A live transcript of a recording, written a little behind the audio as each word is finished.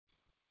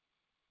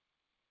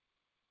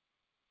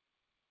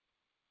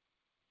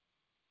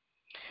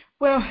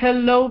Well,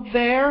 hello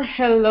there.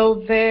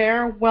 Hello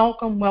there.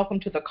 Welcome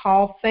to the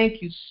call.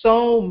 Thank you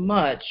so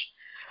much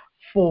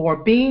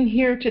for being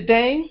here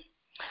today.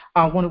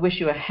 I want to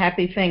wish you a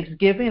happy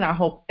Thanksgiving. I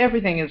hope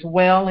everything is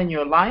well in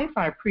your life.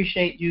 I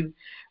appreciate you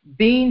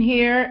being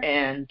here,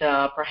 and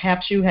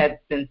perhaps you had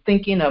been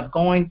thinking of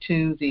going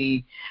to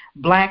the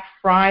Black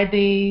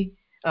Friday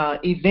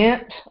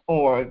event,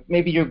 or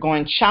maybe you're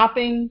going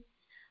shopping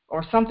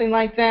or something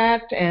like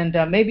that, and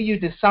maybe you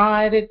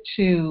decided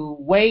to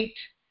wait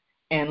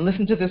and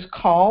listen to this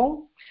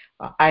call.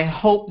 I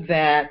hope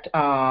that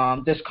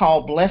this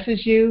call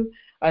blesses you.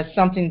 It's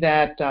something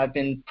that I've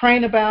been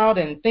praying about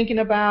and thinking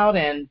about,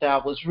 and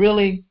was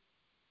really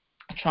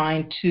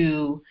trying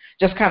to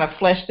just kind of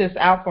flesh this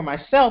out for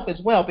myself as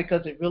well,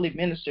 because it really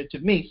ministered to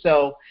me.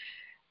 So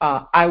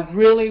I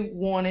really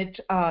wanted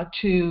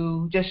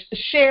to just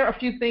share a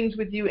few things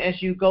with you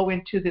as you go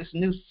into this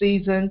new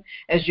season,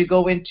 as you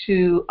go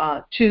into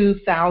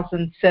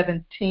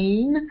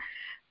 2017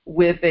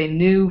 with some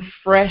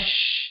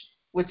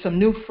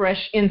new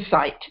fresh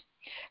insight.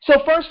 So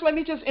first, let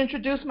me just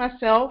introduce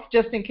myself,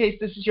 just in case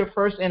this is your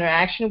first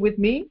interaction with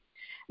me.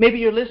 Maybe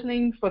you're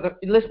listening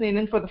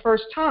in for the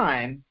first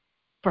time.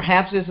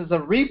 Perhaps this is a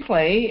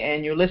replay,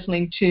 and you're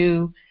listening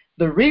to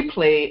the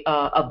replay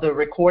of the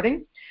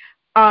recording.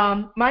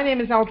 My name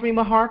is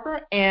Aldrima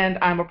Harper, and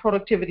I'm a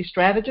productivity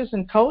strategist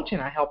and coach,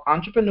 and I help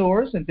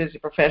entrepreneurs and busy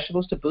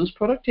professionals to boost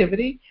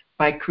productivity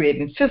by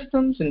creating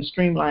systems and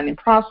streamlining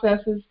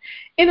processes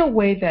in a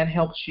way that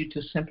helps you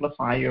to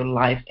simplify your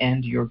life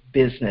and your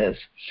business.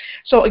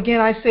 So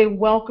again, I say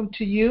welcome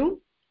to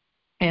you,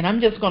 and I'm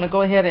just going to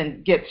go ahead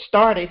and get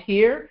started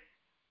here.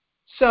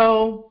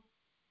 So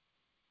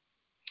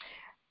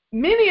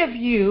many of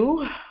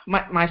you,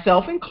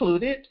 myself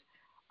included,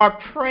 are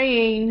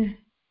praying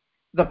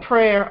the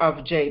prayer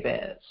of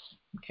Jabez.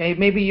 Okay,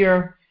 maybe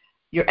you're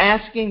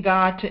asking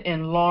God to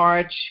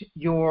enlarge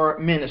your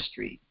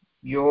ministry,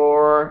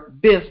 your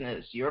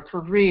business, your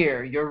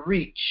career, your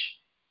reach.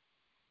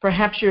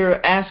 Perhaps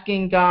you're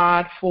asking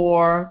God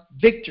for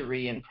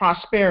victory and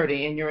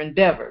prosperity in your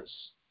endeavors,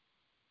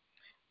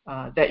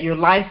 that your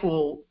life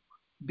will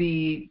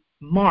be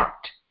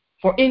marked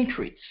for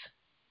increase.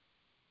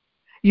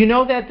 You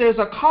know that there's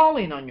a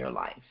calling on your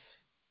life.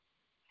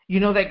 You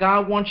know that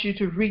God wants you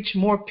to reach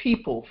more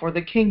people for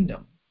the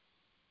kingdom.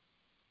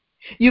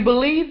 You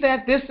believe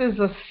that this is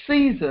a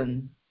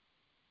season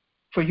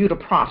for you to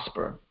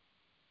prosper.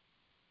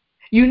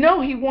 You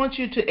know He wants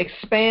you to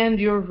expand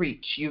your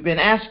reach. You've been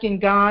asking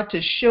God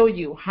to show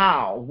you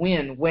how,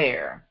 when,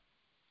 where.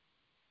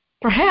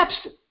 Perhaps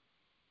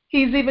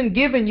He's even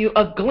given you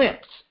a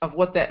glimpse of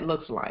what that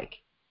looks like.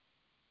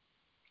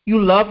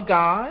 You love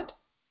God.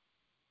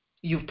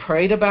 You've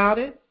prayed about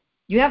it.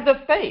 You have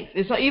the faith.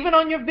 It's even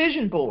on your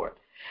vision board.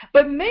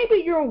 But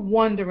maybe you're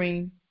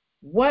wondering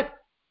what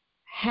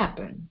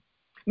happened.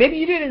 Maybe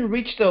you didn't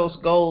reach those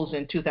goals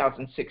in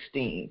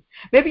 2016.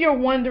 Maybe you're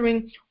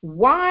wondering,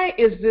 why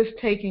is this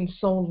taking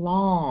so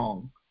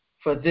long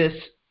for this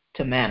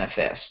to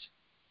manifest?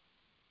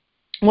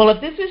 Well,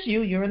 if this is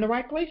you, you're in the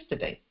right place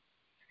today.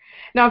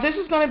 Now, this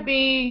is going to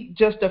be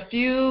just a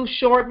few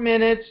short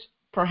minutes,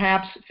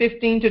 perhaps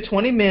 15 to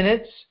 20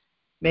 minutes,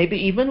 maybe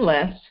even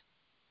less.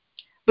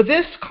 But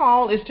this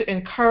call is to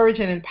encourage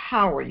and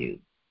empower you.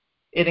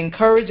 It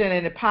encouraged and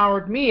it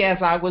empowered me as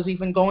I was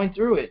even going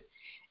through it.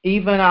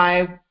 Even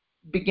I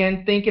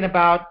began thinking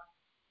about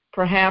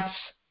perhaps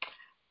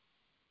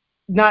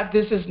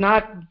this is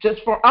not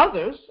just for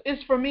others,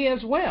 it's for me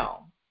as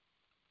well.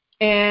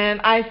 And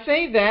I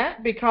say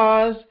that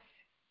because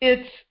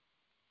it's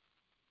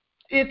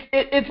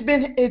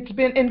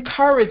been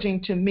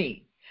encouraging to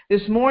me.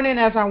 This morning,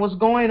 as I was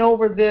going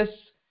over this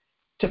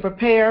to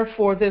prepare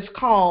for this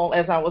call,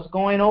 as I was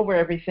going over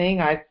everything,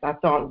 I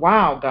thought,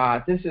 wow,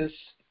 God, this is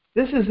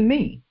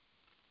me.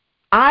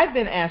 I've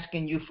been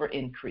asking you for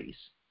increase.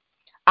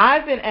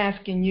 I've been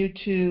asking you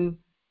to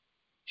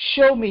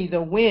show me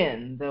the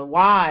when, the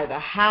why, the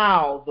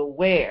how, the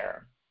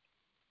where.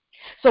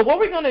 So what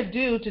we're going to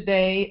do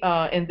today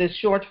in this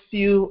short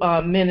few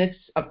minutes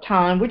of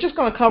time, we're just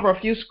going to cover a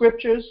few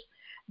scriptures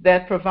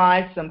that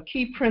provide some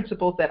key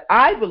principles that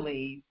I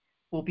believe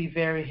will be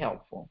very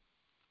helpful.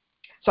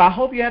 So I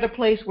hope you're at a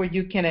place where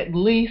you can at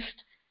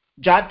least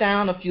jot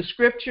down a few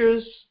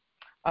scriptures,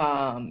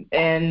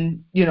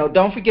 and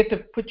don't forget to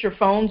put your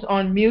phones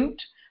on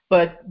mute,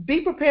 but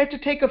be prepared to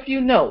take a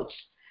few notes.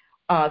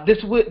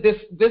 This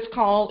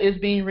call is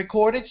being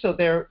recorded, so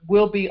there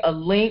will be a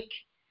link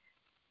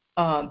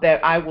that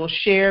I will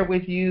share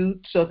with you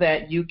so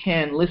that you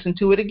can listen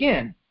to it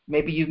again.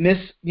 Maybe you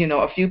missed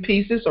a few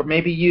pieces, or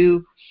maybe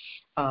you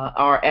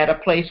are at a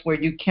place where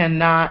you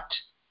cannot,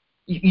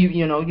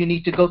 you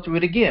need to go through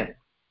it again.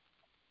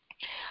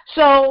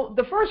 So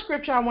the first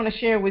scripture I want to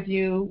share with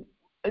you,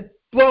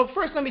 well,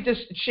 first let me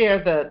just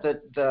share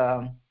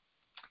the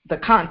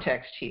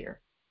context here.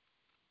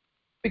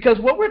 Because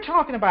what we're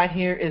talking about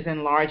here is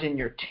enlarging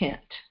your tent,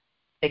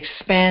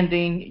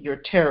 expanding your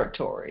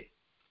territory.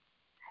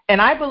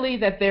 And I believe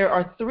that there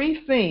are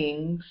three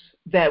things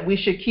that we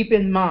should keep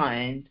in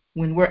mind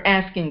when we're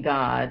asking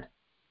God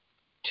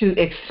to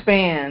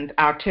expand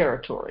our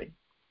territory.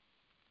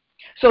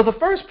 So the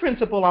first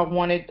principle I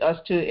wanted us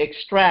to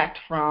extract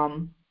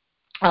from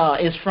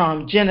is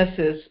from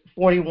Genesis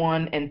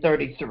 41 and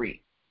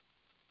 33.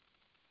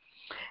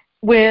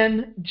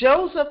 When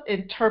Joseph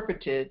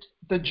interpreted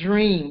the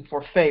dream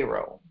for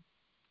Pharaoh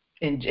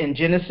in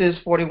Genesis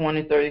 41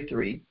 and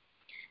 33,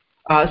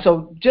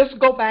 so just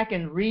go back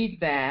and read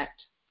that.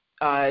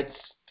 It's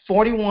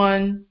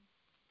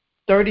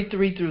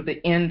 41:33 through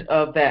the end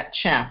of that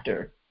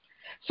chapter.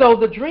 So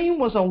the dream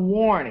was a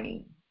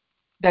warning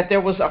that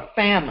there was a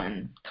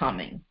famine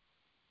coming.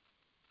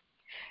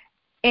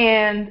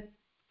 And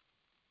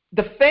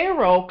the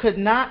Pharaoh could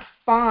not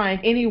find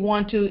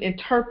anyone to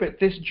interpret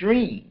this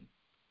dream.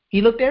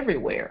 He looked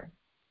everywhere.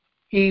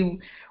 He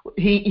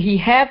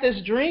had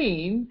this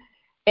dream,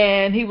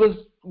 and he was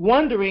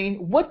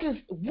wondering, what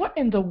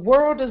in the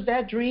world does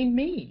that dream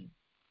mean?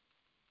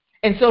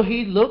 And so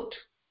he looked,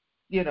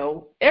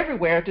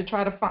 everywhere to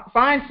try to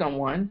find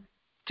someone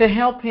to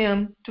help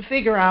him to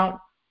figure out,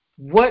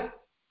 what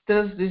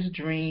does this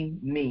dream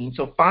mean?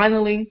 So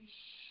finally,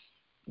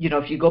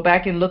 if you go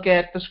back and look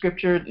at the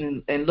scripture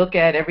and look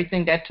at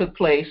everything that took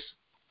place,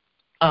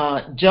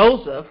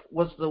 Joseph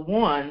was the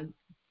one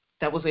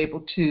that was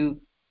able to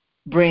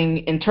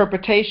bring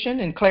interpretation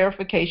and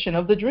clarification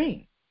of the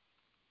dream.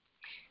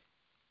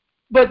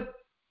 But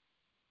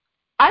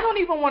I don't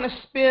even want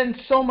to spend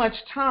so much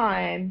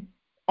time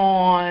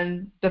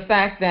on the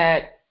fact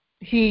that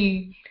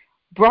he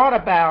brought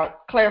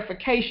about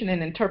clarification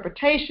and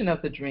interpretation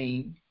of the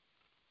dream.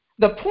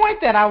 The point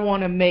that I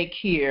want to make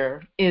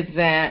here is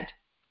that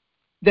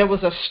there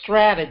was a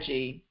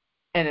strategy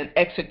and an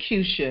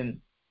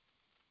execution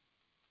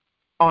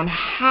on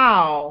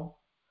how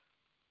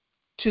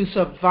to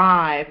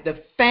survive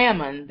the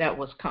famine that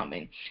was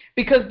coming.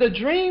 Because the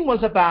dream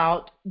was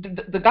about,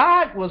 the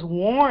God was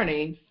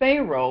warning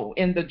Pharaoh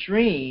in the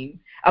dream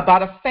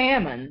about a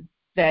famine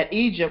that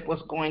Egypt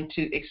was going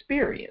to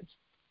experience.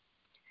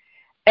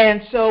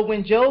 And so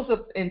when Joseph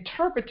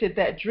interpreted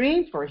that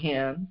dream for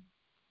him,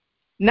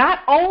 not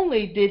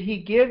only did he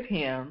give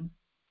him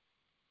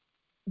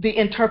the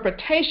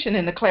interpretation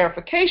and the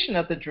clarification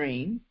of the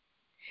dream,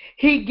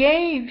 he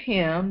gave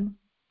him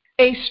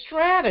a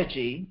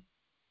strategy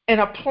and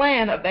a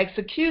plan of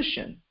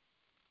execution.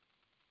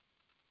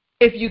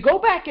 If you go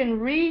back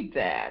and read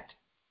that,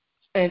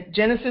 in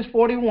Genesis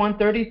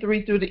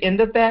 41:33 through the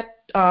end of that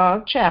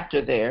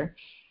chapter there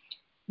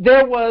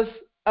was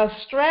a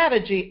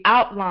strategy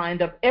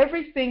outlined of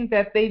everything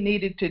that they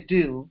needed to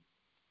do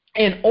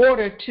in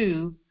order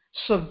to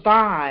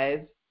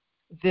survive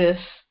this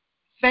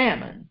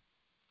famine.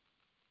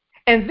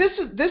 And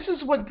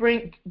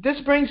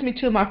this brings me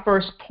to my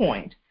first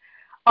point.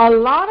 A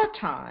lot of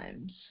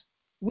times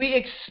we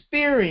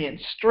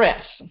experience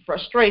stress,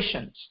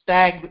 frustration,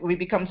 we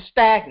become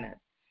stagnant.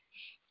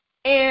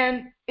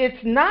 And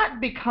it's not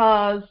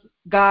because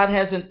God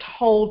hasn't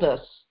told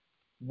us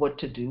what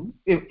to do.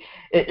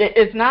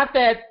 It's not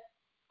that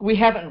we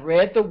haven't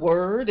read the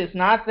word. It's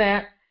not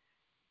that,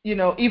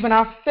 even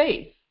our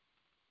faith.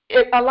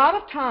 A lot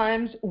of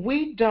times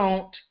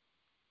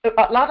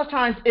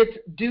it's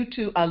due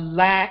to a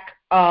lack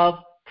of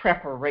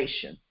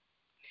preparation.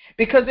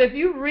 Because if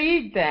you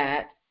read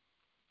that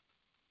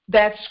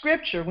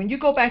scripture, when you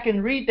go back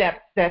and read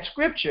that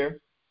scripture,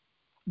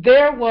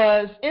 there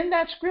was, in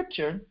that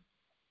scripture,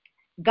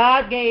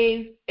 God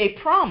gave a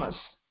promise.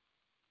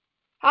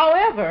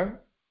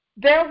 However,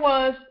 there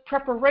was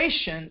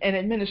preparation and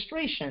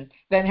administration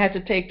that had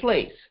to take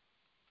place.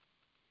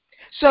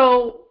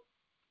 So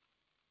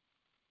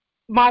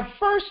my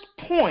first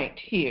point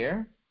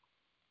here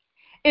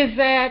is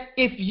that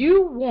if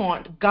you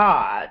want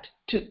God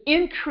to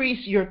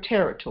increase your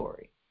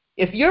territory,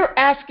 if you're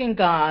asking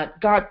God,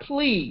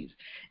 please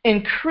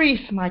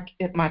increase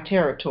my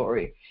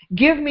territory,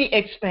 give me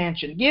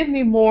expansion, give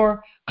me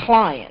more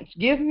clients,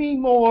 give me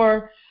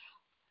more,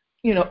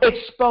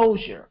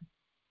 exposure,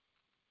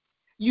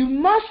 you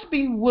must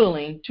be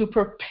willing to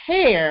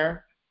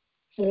prepare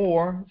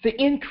for the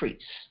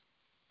increase.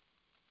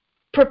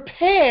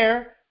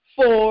 Prepare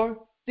for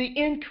the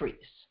increase.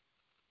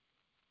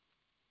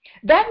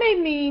 That may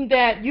mean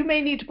that you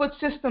may need to put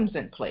systems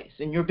in place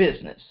in your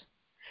business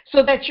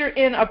so that you're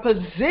in a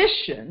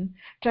position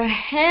to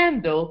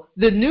handle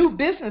the new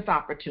business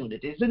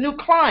opportunities, the new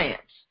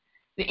clients,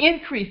 the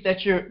increase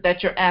that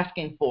you're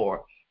asking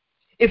for.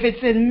 If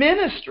it's in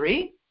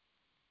ministry,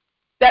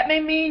 that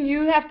may mean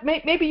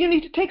maybe you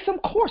need to take some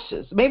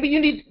courses. Maybe you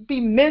need to be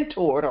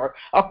mentored or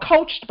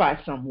coached by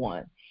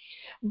someone.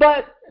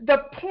 But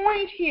the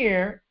point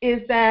here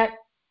is that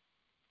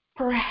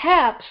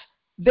perhaps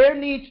there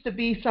needs to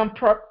be some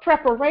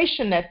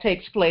preparation that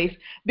takes place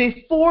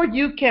before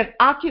you can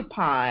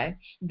occupy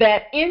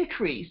that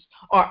increase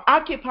or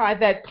occupy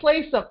that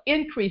place of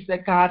increase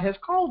that God has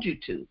called you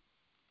to.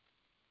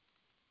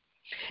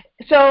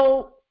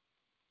 So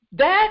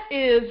that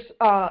is,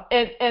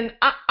 and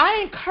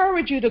I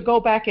encourage you to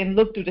go back and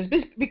look through this,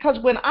 because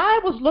when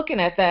I was looking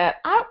at that,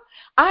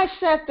 I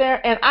sat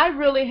there and I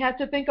really had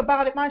to think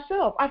about it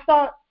myself. I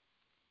thought,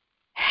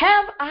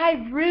 have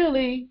I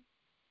really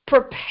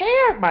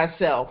prepared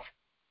myself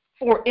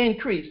for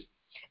increase?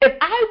 If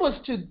I was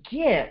to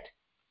get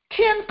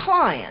 10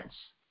 clients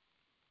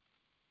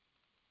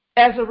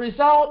as a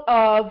result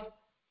of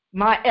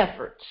my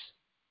efforts,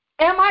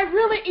 am I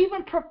really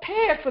even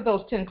prepared for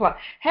those 10 clients?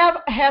 Have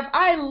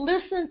I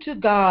listened to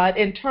God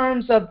in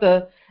terms of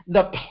the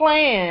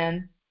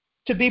plan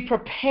to be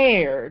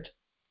prepared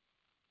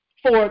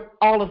for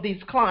all of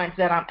these clients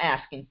that I'm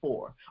asking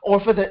for, or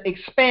for the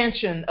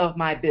expansion of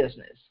my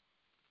business?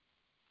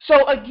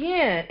 So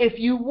again, if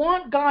you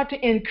want God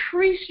to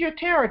increase your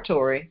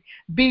territory,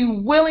 be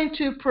willing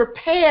to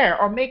prepare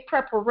or make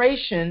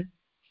preparation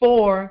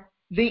for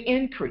the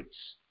increase.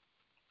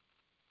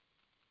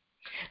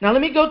 Now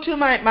let me go to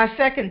my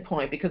second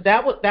point, because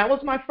that was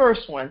my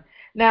first one.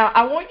 Now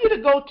I want you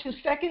to go to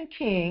 2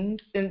 Kings,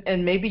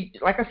 and maybe,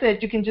 like I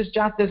said, you can just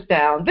jot this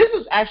down. This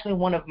is actually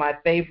one of my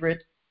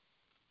favorite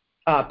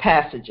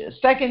passages.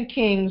 2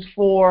 Kings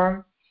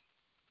 4,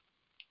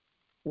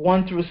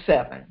 1 through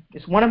 7.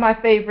 It's one of my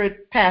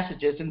favorite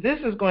passages, and this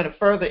is going to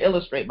further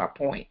illustrate my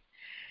point.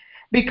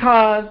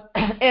 Because,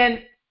 and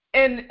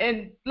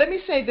let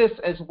me say this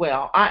as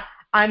well.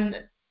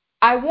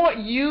 I want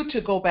you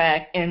to go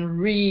back and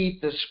read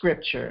the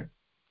scripture,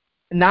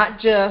 not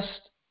just,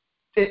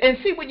 and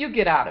see what you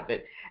get out of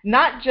it.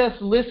 Not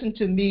just listen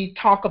to me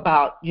talk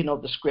about,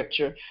 the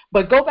scripture,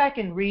 but go back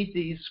and read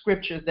these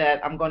scriptures that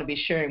I'm going to be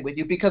sharing with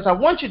you, because I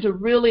want you to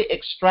really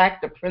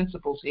extract the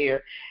principles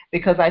here.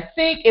 Because I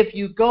think if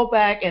you go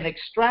back and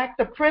extract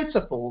the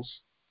principles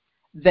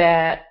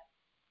that,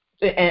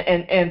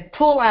 and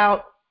pull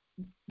out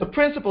the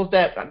principles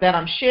that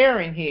I'm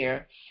sharing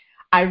here,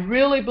 I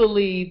really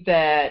believe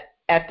that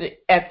at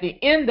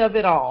the end of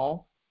it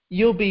all,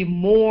 you'll be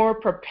more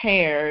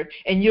prepared,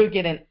 and you'll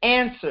get an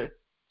answer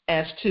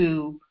as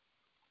to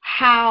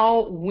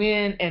how,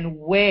 when, and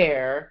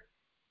where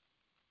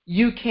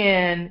you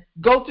can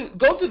go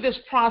through this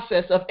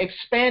process of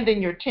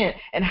expanding your tent,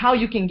 and how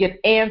you can get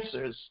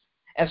answers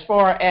as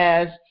far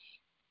as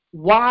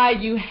why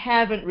you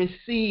haven't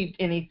received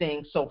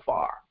anything so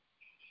far.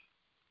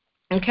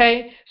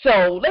 Okay,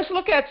 so let's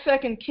look at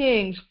 2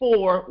 Kings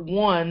 4,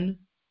 1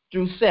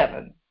 through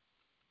 7.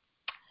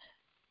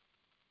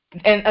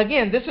 And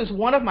again, this is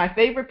one of my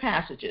favorite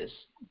passages,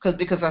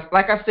 because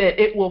like I said,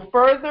 it will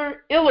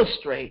further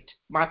illustrate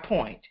my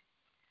point.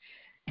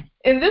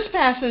 In this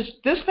passage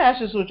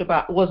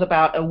was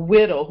about a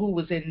widow who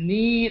was in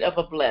need of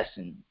a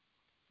blessing.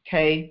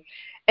 Okay,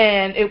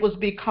 and it was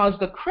because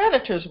the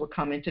creditors were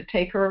coming to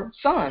take her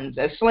sons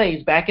as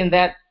slaves back in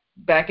that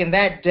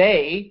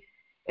day,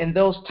 in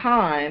those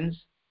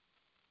times,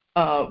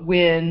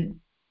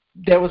 when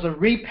there was a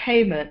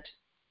repayment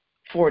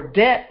for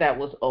debt that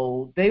was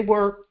owed. They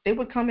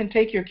would come and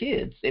take your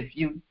kids if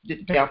you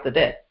didn't pay off the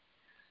debt.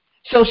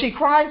 So she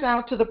cries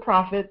out to the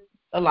prophet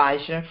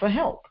Elijah for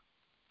help.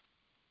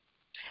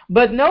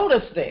 But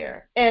notice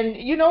there, and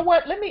you know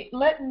what? Let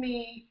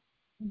me,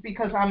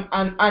 because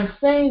I'm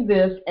saying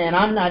this, and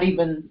I'm not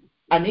even.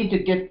 I need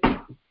to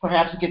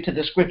perhaps get to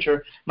the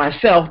scripture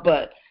myself,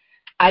 but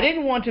I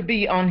didn't want to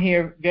be on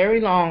here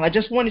very long. I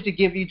just wanted to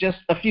give you just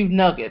a few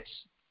nuggets.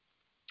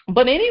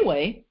 But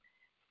anyway,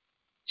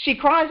 she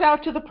cries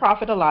out to the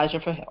prophet Elijah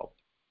for help.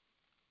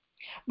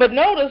 But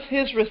notice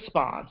his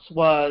response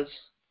was,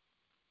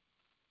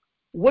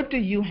 "What do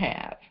you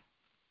have?"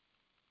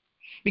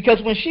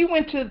 Because when she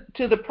went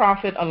to the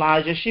prophet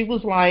Elijah, she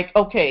was like,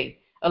 "Okay,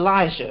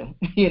 Elijah,"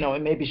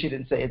 and maybe she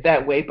didn't say it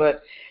that way,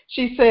 but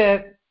she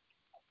said,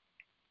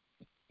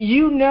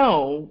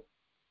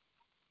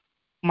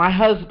 my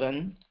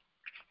husband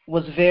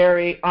was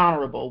very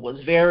honorable,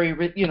 was very,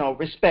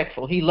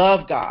 respectful. He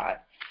loved God.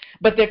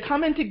 But they're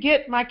coming to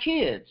get my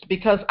kids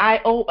because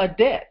I owe a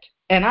debt,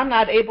 and I'm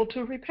not able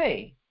to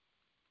repay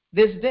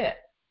this debt.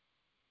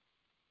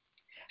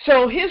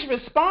 So his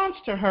response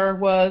to her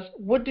was,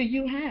 "What do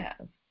you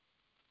have?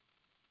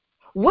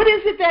 What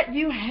is it that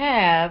you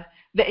have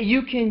that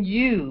you can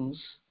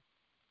use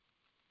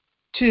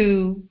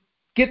to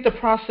get the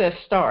process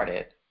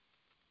started?"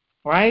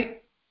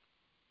 Right?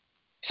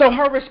 So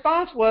her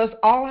response was,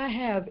 "All I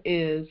have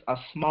is a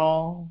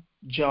small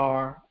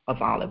jar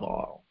of olive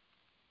oil."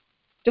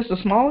 Just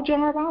a small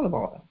jar of olive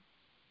oil.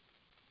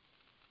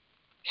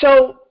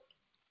 So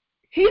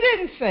he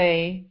didn't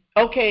say,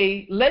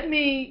 "Okay, let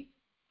me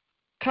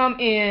come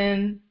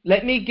in,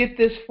 let me get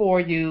this for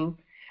you,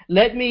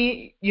 let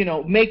me,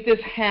 make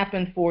this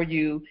happen for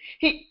you."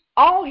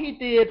 All he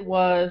did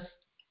was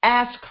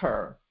ask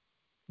her,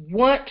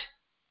 what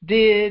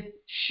did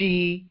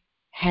she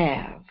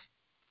have?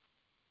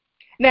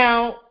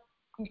 Now,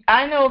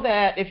 I know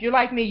that if you're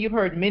like me, you've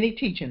heard many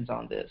teachings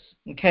on this,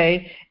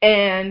 okay?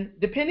 And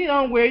depending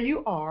on where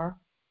you are,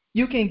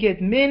 you can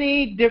get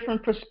many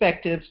different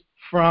perspectives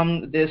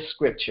from this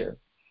scripture.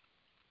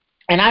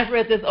 And I've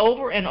read this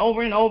over and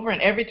over and over,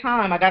 and every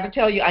time, I got to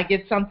tell you, I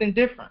get something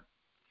different.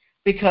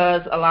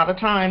 Because a lot of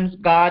times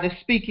God is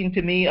speaking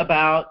to me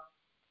about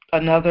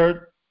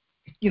another,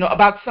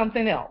 about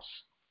something else.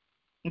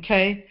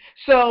 Okay?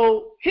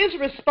 So his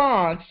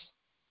response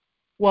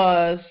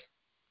was,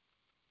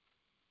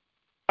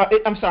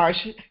 I'm sorry,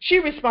 she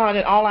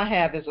responded, all I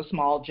have is a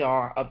small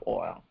jar of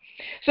oil.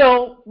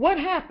 So what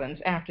happens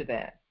after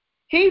that?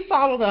 He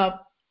followed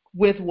up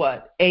with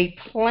what? A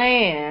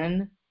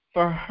plan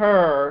for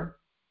her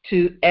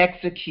to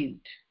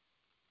execute.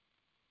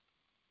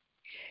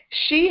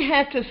 She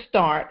had to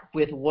start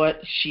with what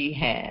she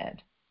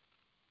had.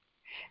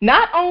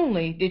 Not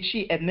only did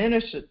she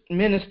administer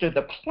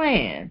the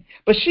plan,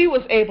 but she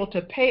was able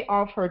to pay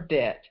off her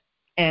debt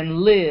and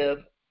live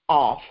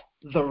off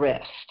the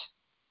rest.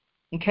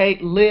 Okay,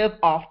 live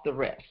off the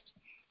rest.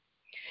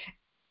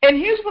 And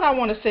here's what I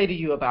want to say to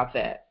you about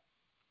that.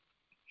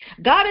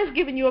 God has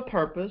given you a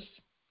purpose.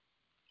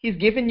 He's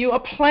given you a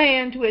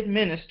plan to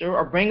administer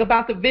or bring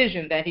about the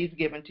vision that he's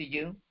given to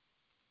you.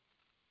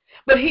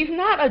 But he's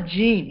not a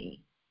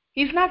genie.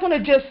 He's not going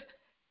to just,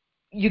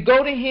 you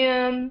go to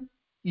him,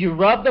 you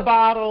rub the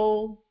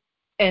bottle,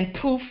 and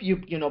poof, you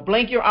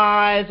blink your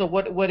eyes or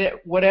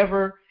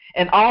whatever,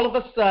 and all of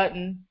a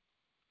sudden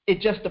it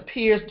just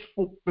appears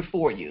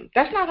before you.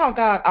 That's not how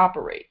God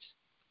operates.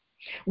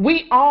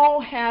 We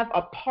all have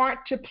a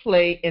part to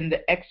play in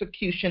the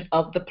execution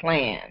of the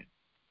plan.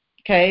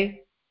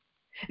 Okay?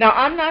 Now,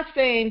 I'm not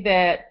saying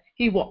that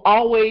he will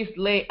always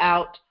lay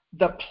out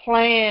the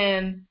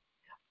plan,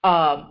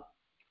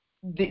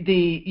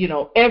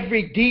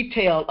 every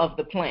detail of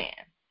the plan.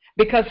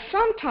 Because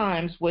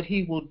sometimes what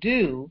he will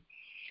do,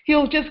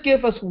 he'll just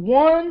give us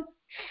one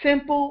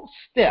simple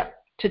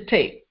step to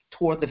take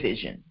toward the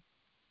vision.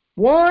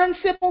 One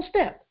simple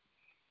step.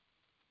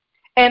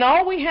 And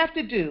all we have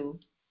to do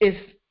is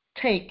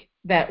take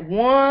that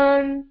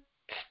one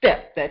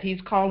step that he's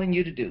calling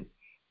you to do.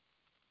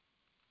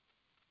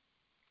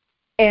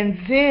 And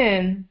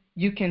then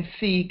you can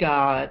see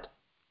God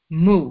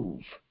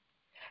move.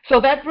 So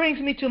that brings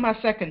me to my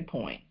second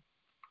point.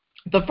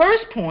 The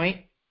first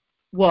point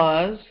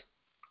was,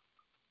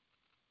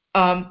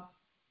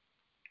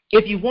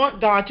 if you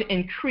want God to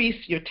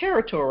increase your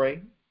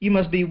territory, you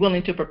must be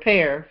willing to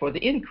prepare for the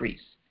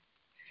increase.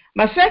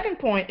 My second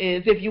point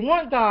is, if you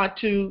want God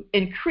to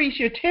increase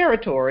your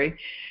territory,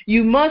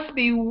 you must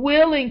be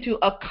willing to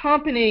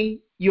accompany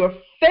your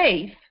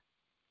faith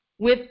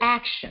with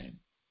action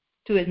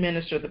to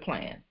administer the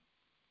plan.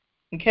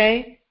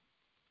 Okay?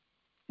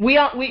 We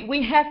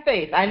have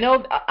faith. I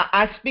know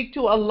I speak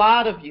to a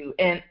lot of you,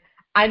 and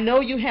I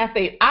know you have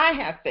faith. I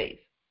have faith.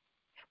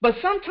 But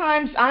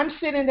sometimes I'm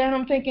sitting there and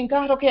I'm thinking,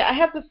 God, okay, I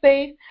have the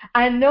faith.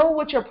 I know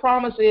what your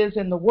promise is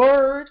in the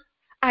Word.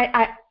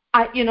 I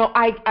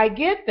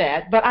get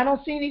that, but I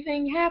don't see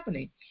anything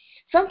happening.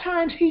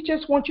 Sometimes he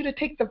just wants you to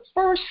take the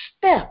first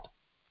step.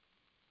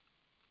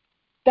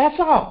 That's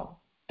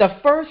all. The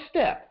first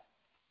step.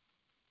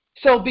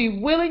 So be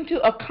willing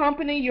to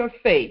accompany your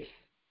faith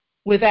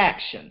with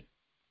action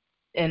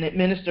and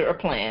administer a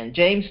plan.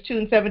 James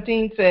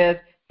 2:17 says,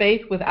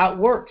 faith without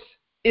works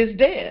is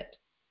dead,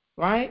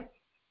 right?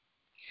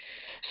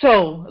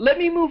 So let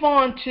me move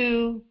on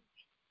to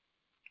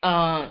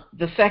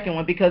the second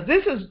one, because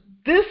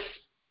this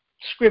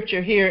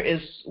scripture here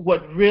is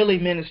what really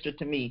ministered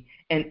to me.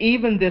 And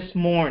even this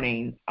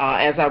morning,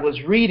 as I was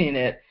reading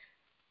it,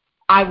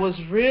 I was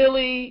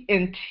really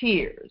in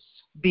tears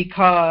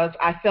because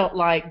I felt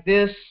like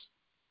this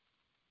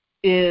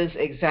is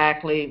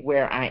exactly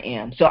where I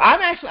am. So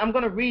I'm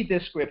going to read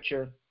this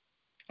scripture,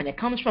 and it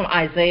comes from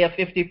Isaiah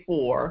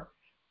 54,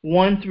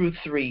 1 through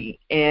 3.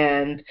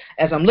 And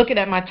as I'm looking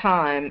at my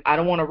time, I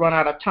don't want to run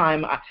out of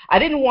time. I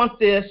didn't want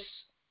this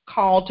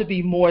call to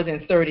be more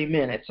than 30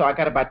 minutes, so I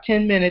got about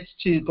 10 minutes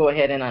to go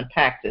ahead and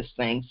unpack this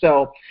thing.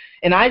 So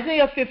in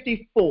Isaiah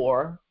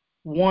 54,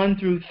 1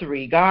 through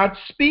 3, God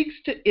speaks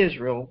to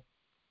Israel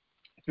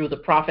through the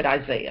prophet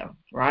Isaiah,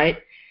 right?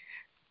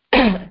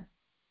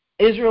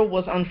 Israel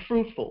was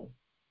unfruitful,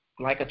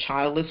 like a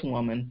childless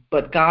woman,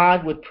 but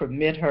God would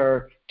permit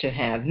her to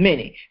have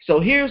many. So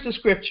here's the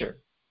scripture.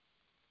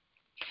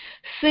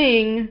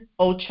 Sing,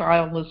 O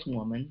childless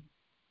woman,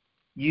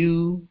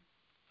 you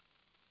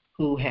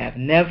who have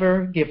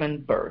never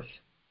given birth.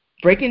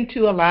 Break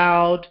into a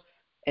loud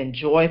and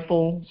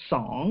joyful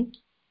song,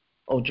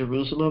 O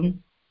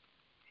Jerusalem,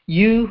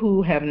 you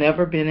who have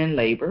never been in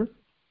labor.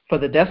 For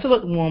the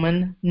desolate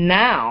woman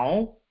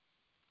now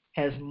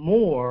has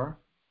more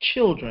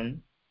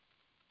children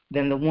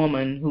than the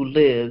woman who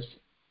lives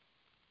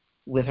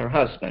with her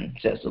husband,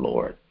 says the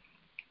Lord.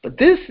 But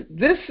this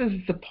is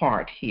the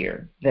part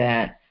here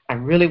that I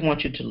really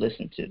want you to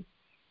listen to.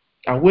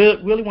 I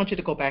really want you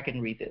to go back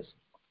and read this.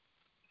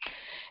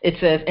 It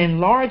says,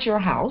 enlarge your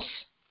house,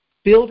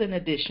 build an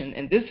addition.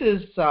 And this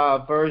is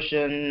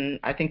version,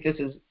 I think this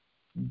is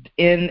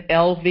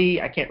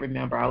NLV. I can't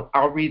remember.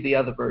 I'll read the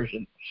other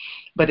version.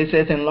 But it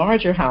says,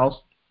 enlarge your house,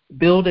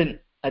 build an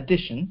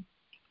addition,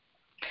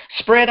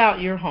 spread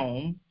out your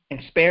home, and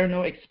spare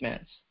no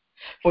expense,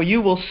 for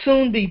you will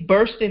soon be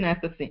bursting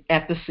at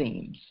the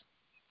seams.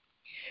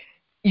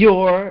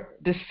 Your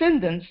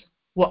descendants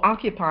will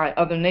occupy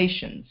other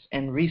nations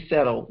and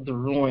resettle the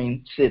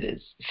ruined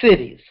cities.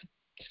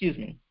 Excuse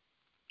me.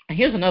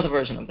 Here's another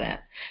version of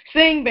that.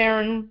 Sing,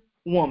 barren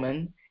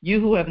woman, You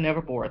who have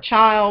never bore a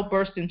child,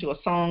 burst into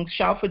a song,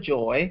 shout for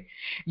joy.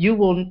 You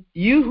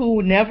who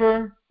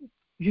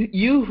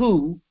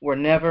were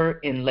never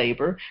in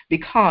labor,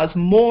 because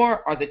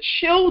more are the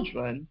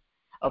children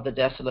of the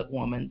desolate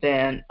woman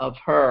than of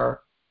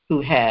her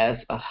who has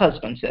a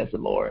husband, says the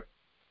Lord.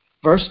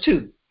 Verse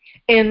 2,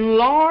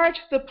 enlarge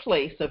the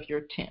place of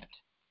your tent.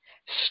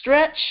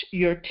 Stretch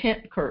your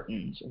tent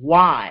curtains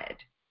wide.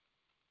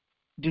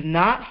 Do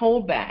not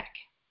hold back.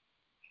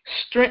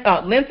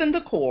 Lengthen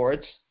the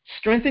cords,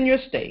 strengthen your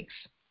stakes,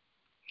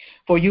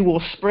 for you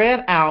will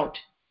spread out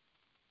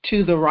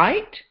to the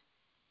right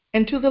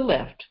and to the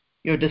left.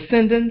 Your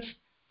descendants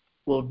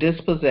will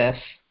dispossess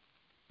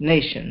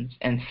nations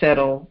and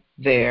settle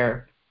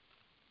in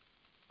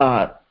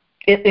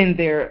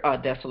their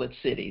desolate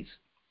cities.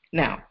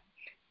 Now,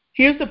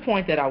 here's the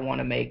point that I want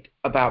to make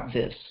about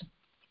this.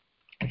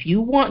 If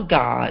you want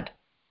God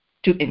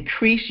to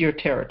increase your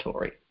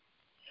territory,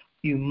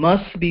 you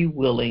must be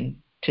willing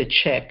to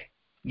check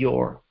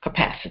your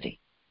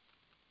capacity.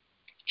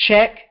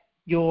 Check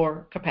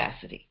your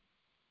capacity.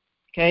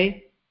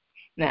 Okay?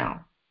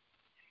 Now,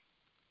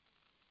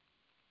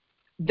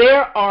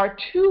 there are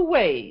two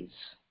ways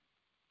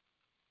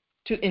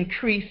to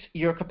increase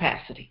your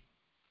capacity.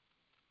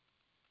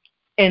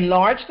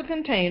 Enlarge the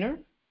container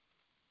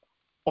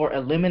or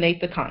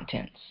eliminate the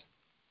contents.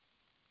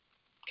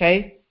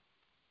 Okay?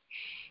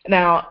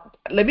 Now,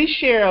 let me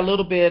share a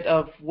little bit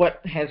of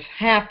what has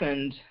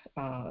happened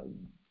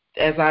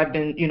as I've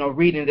been,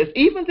 reading this,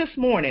 even this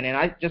morning, and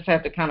I just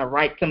have to kind of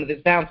write some of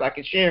this down so I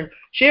can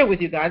share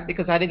with you guys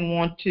because I didn't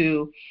want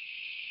to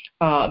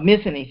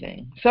miss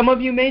anything. Some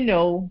of you may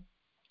know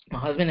my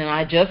husband and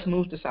I just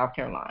moved to South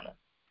Carolina.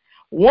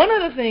 One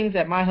of the things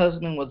that my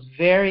husband was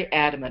very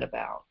adamant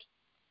about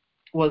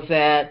was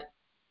that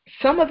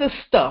some of the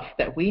stuff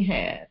that we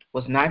had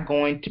was not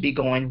going to be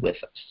going with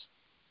us.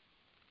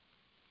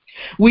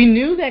 We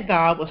knew that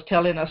God was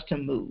telling us to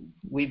move.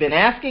 We've been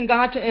asking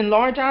God to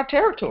enlarge our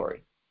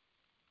territory.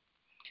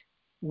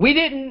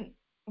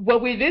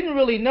 What we didn't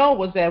really know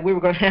was that we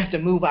were going to have to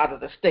move out of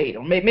the state.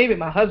 Or maybe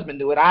my husband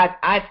knew it.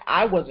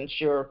 I wasn't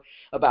sure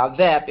about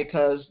that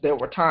because there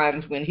were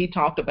times when he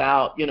talked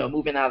about,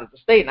 moving out of the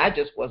state, and I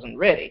just wasn't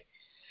ready.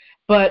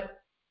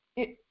 But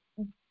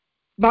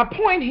my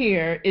point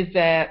here is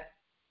that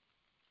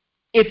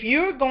if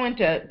you're going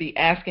to be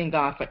asking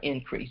God for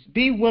increase,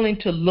 be willing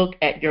to look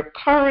at your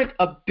current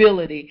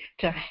ability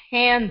to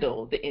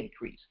handle the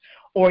increase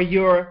or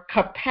your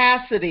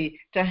capacity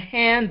to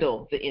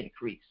handle the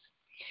increase.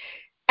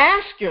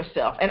 Ask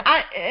yourself, and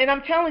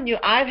I'm telling you,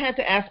 I've had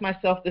to ask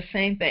myself the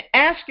same thing.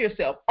 Ask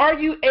yourself, are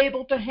you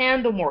able to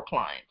handle more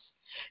clients?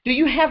 Do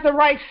you have the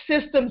right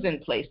systems in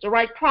place, the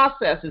right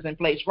processes in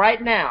place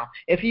right now?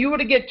 If you were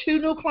to get 2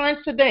 new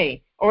clients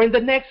today or in the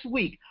next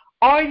week,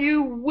 are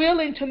you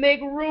willing to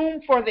make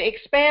room for the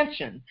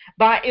expansion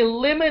by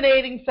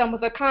eliminating some of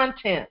the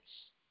contents?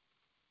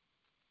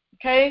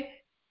 Okay?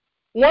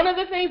 One of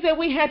the things that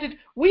we had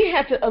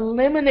to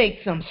eliminate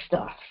some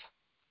stuff.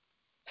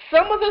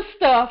 Some of the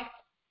stuff,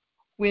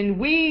 when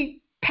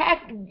we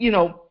packed,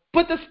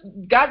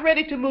 got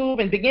ready to move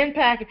and begin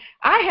packing,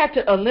 I had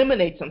to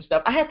eliminate some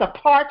stuff. I had to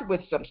part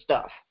with some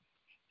stuff,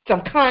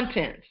 some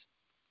contents.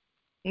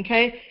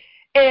 Okay?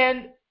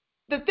 And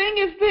the thing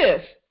is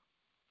this.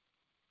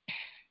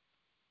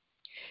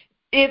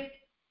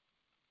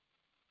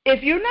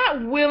 If you're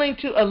not willing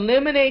to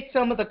eliminate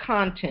some of the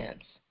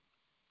contents,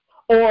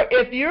 or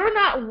if you're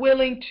not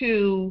willing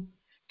to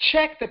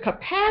check the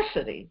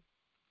capacity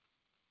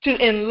to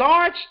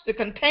enlarge the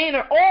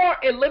container or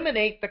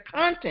eliminate the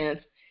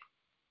contents,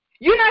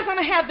 you're not going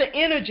to have the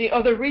energy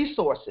or the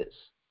resources.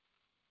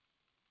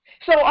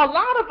 So a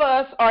lot of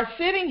us are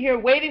sitting here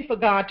waiting for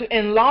God to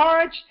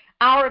enlarge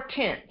our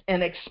tent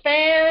and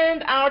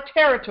expand our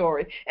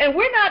territory, and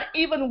we're not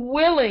even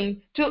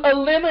willing to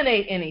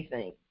eliminate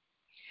anything.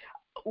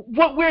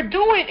 What we're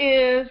doing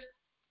is,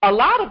 a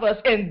lot of us,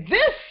 and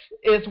this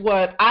is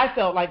what I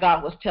felt like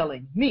God was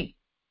telling me,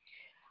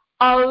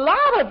 a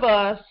lot of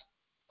us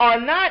are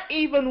not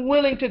even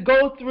willing to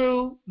go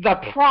through the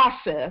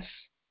process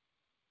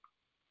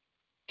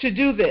to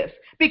do this.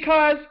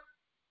 Because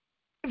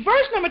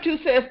verse number 2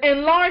 says,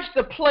 enlarge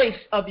the place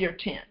of your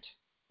tent,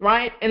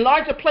 right?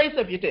 Enlarge the place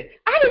of your tent.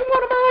 I didn't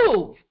want to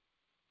move,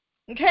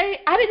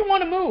 okay? I didn't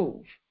want to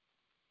move.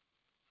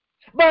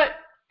 But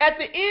at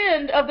the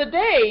end of the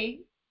day,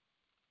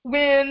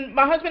 when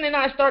my husband and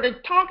I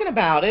started talking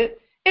about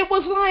it, it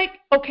was like,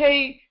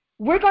 okay,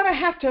 we're gonna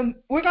have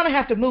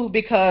to move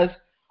because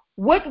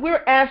what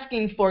we're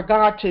asking for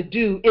God to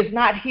do is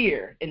not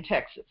here in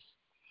Texas.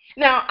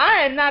 Now, I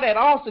am not at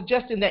all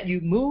suggesting that you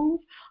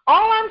move.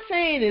 All I'm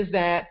saying is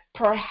that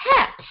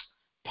perhaps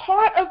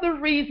part of the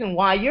reason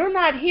why you're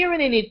not hearing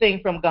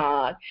anything from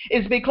God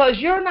is because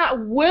you're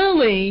not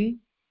willing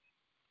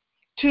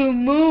to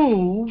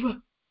move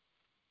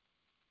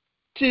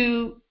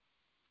to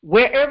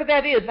wherever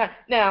that is.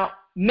 Now,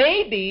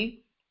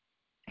 maybe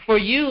for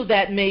you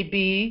that may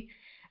be,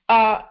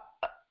 I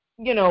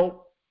don't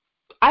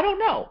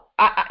know.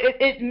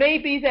 It may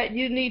be that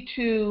you need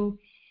to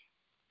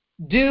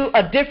do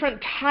a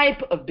different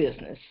type of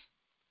business,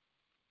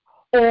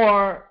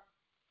 or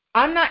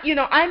I'm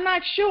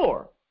not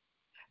sure.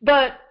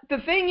 But the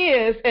thing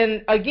is,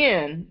 and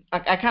again,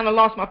 I kind of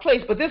lost my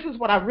place, but this is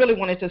what I really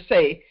wanted to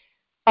say.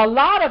 A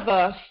lot of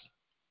us,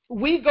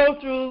 we go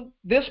through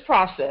this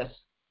process.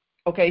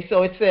 Okay,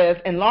 so it says,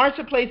 enlarge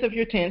the place of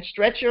your tent,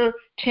 stretch your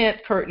tent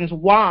curtains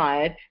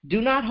wide, do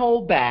not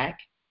hold back,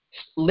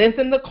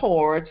 lengthen the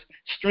cords,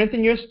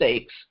 strengthen your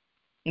stakes.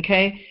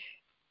 Okay,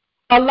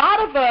 a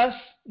lot of us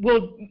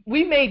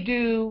we may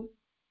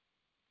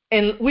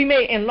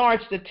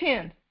enlarge the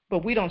tent,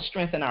 but we don't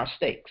strengthen our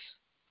stakes.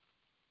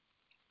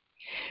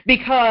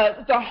 Because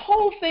the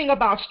whole thing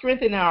about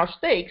strengthening our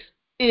stakes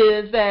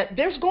is that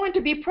there's going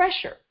to be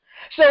pressure.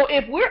 So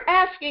if we're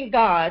asking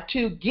God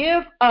to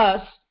give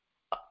us,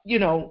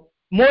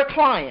 more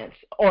clients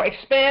or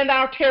expand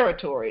our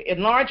territory,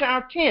 enlarge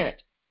our tent,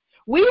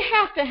 we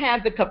have to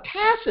have the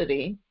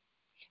capacity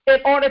in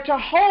order to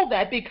hold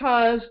that,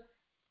 because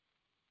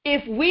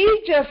if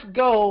we just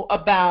go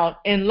about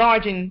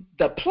enlarging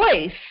the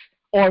place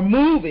or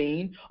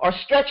moving or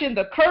stretching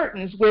the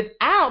curtains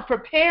without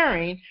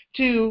preparing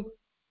to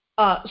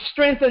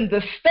strengthen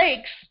the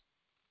stakes,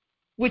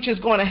 which is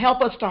going to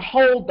help us to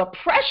hold the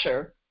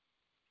pressure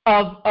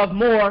of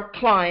more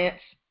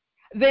clients,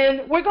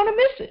 then we're going to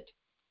miss it.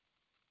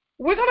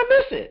 We're going to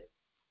miss it.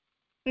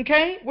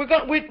 Okay? We're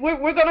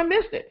going to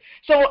miss it.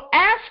 So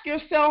ask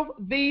yourself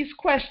these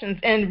questions.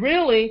 And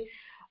really,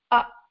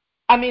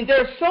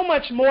 there's so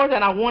much more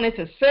that I wanted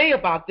to say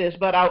about this,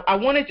 but I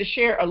wanted to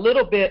share a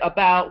little bit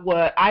about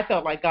what I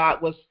felt like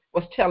God was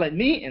telling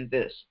me in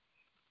this.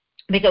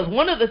 Because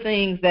one of the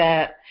things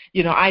that,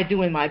 I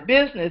do in my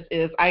business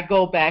is I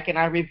go back and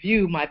I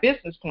review my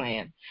business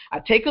plan. I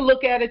take a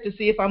look at it to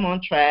see if I'm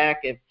on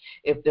track,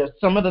 if there's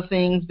some of the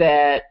things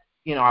that,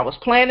 I was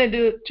planning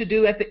to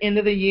do at the end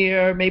of the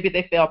year, maybe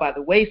they fell by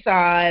the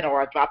wayside,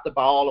 or I dropped the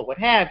ball, or what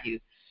have you.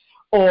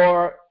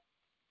 Or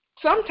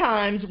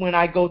sometimes when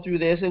I go through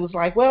this, it was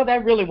like, well,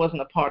 that really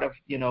wasn't a part of,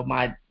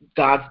 my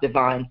God's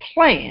divine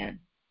plan.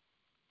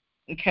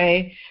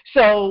 Okay?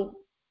 So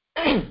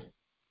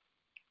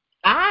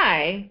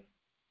I,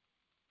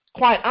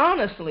 quite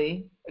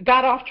honestly,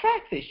 got off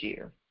track this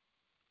year.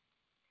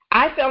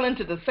 I fell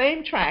into the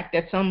same track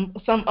that some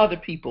other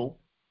people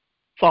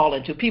fall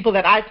into, people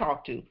that I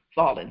talk to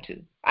fall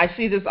into. I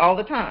see this all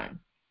the time.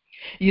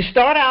 You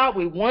start out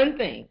with one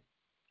thing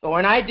or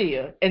an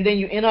idea, and then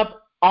you end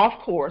up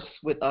off course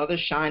with other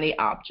shiny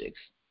objects.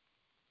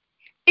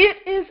 It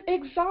is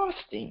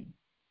exhausting.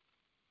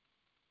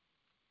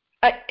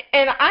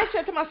 And I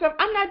said to myself,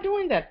 I'm not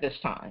doing that this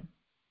time.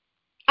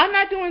 I'm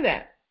not doing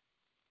that.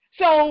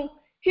 So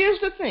here's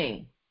the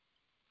thing.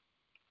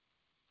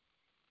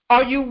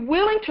 Are you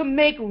willing to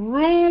make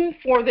room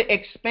for the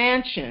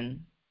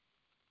expansion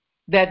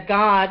that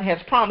God has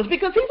promised?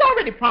 Because He's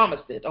already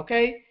promised it,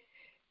 okay?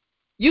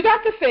 You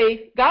got the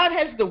faith. God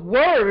has the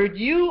word.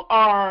 You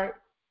are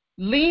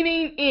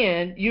leaning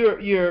in.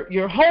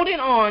 You're holding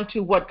on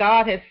to what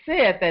God has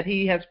said that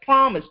He has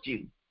promised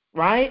you,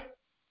 right?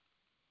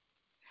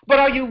 But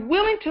are you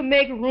willing to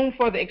make room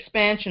for the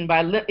expansion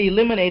by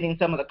eliminating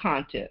some of the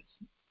contents?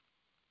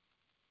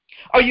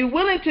 Are you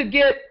willing to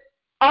get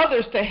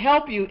others to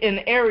help you in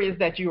areas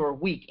that you are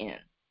weak in?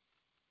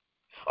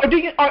 Or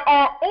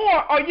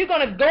are you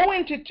going to go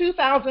into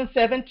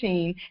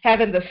 2017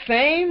 having the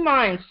same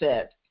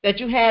mindset that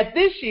you had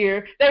this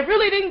year that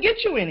really didn't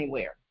get you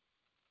anywhere?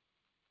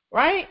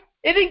 Right?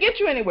 It didn't get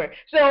you anywhere.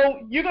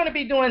 So you're going to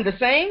be doing the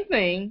same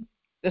thing,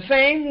 the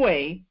same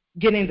way,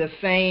 getting the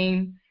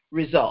same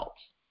results.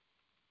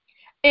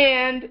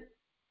 And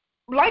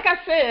like I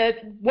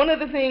said, one of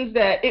the things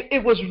that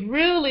it was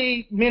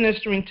really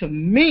ministering to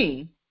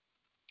me,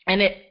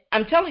 and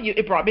I'm telling you,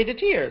 it brought me to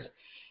tears.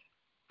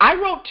 I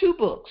wrote 2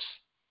 books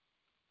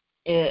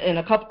in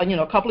a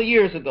couple of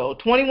years ago,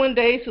 21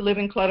 Days to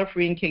Living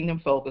Clutter-Free and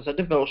Kingdom Focus, a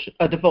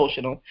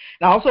devotional.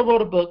 And I also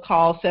wrote a book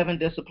called 7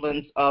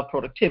 Disciplines of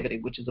Productivity,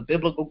 which is a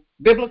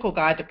biblical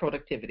guide to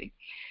productivity.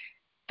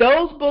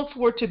 Those books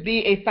were to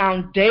be a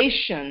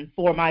foundation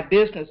for my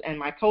business and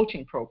my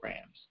coaching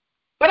programs.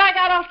 But I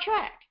got off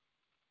track.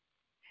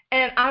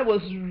 And I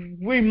was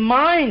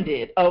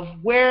reminded of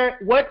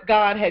what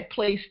God had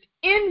placed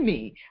in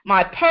me,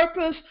 my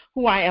purpose,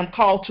 who I am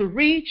called to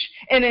reach.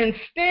 And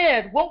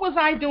instead, what was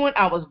I doing?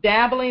 I was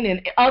dabbling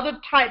in other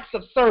types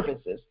of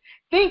services,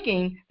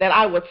 thinking that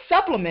I would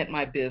supplement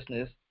my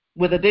business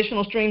with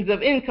additional streams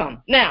of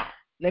income. Now,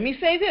 let me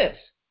say this.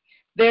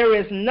 There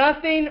is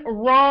nothing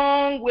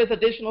wrong with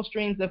additional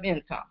streams of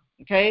income,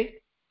 okay?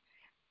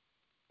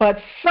 But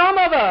some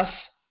of us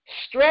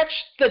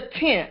stretched the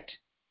tent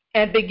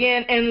and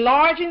began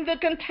enlarging the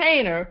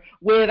container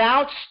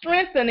without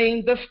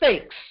strengthening the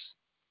stakes.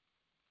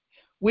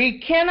 We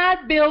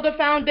cannot build a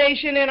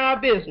foundation in our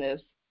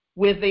business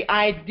with the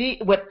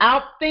idea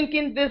without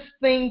thinking this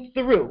thing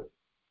through.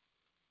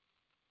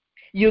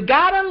 You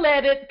gotta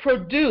let it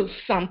produce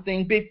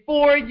something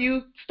before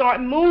you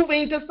start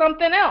moving to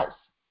something else.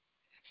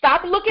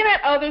 Stop looking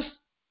at others,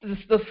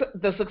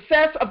 the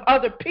success of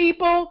other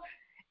people,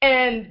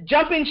 and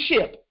jumping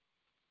ship.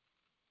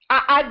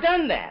 I've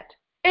done that.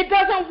 It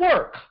doesn't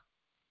work.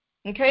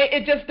 Okay?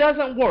 It just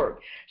doesn't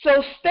work.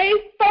 So stay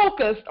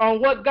focused on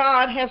what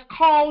God has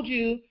called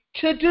you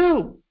to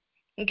do.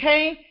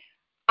 Okay?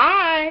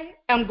 I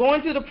am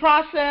going through the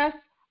process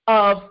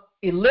of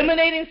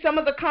eliminating some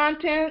of the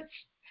contents.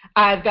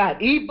 I've got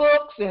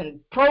ebooks and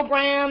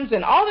programs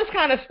and all this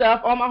kind of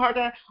stuff on my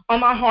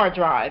hard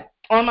drive,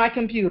 on my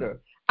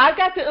computer. I've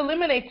got to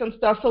eliminate some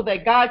stuff so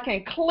that God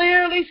can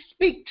clearly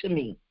speak to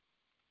me,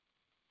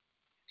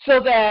 so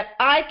that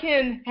I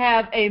can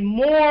have a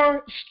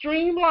more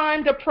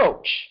streamlined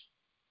approach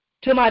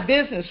to my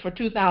business for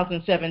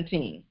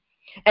 2017.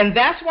 And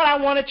that's what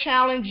I want to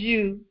challenge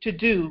you to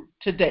do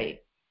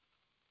today.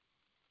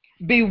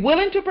 Be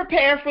willing to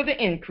prepare for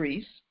the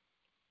increase.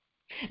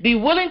 Be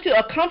willing to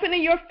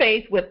accompany your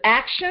faith with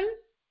action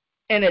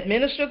and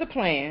administer the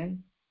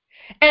plan.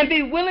 And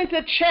be willing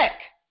to check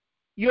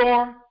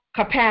your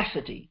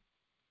capacity.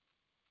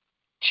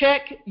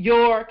 Check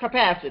your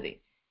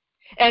capacity.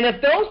 And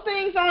if those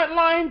things aren't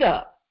lined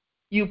up,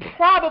 you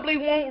probably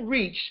won't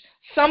reach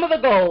some of the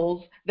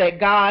goals that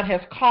God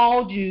has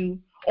called you,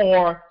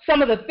 or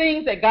some of the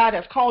things that God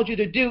has called you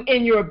to do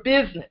in your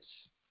business,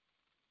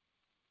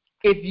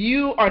 if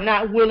you are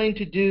not willing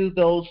to do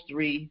those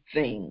three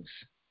things.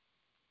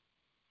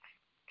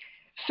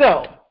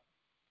 So,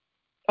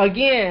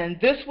 again,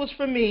 this was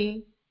for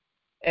me,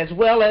 as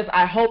well as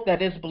I hope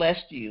that it's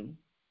blessed you.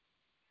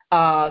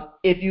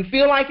 If you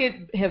feel like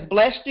it has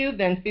blessed you,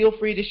 then feel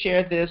free to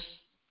share this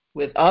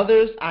with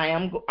others. I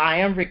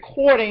am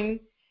recording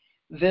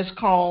this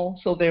call,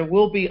 so there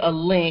will be a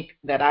link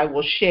that I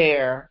will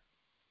share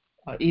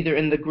either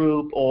in the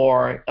group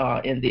or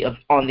on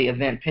the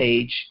event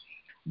page.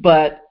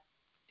 But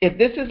if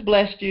this has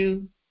blessed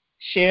you,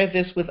 share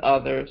this with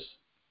others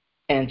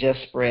and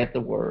just spread the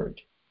word.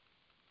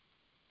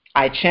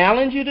 I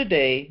challenge you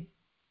today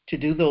to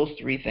do those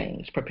three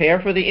things.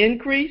 Prepare for the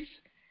increase,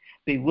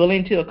 be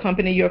willing to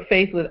accompany your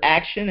faith with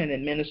action and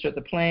administer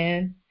the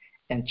plan,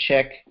 and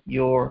check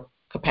your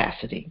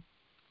capacity.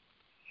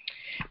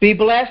 Be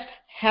blessed,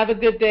 have a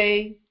good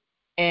day,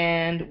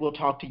 and we'll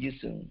talk to you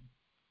soon.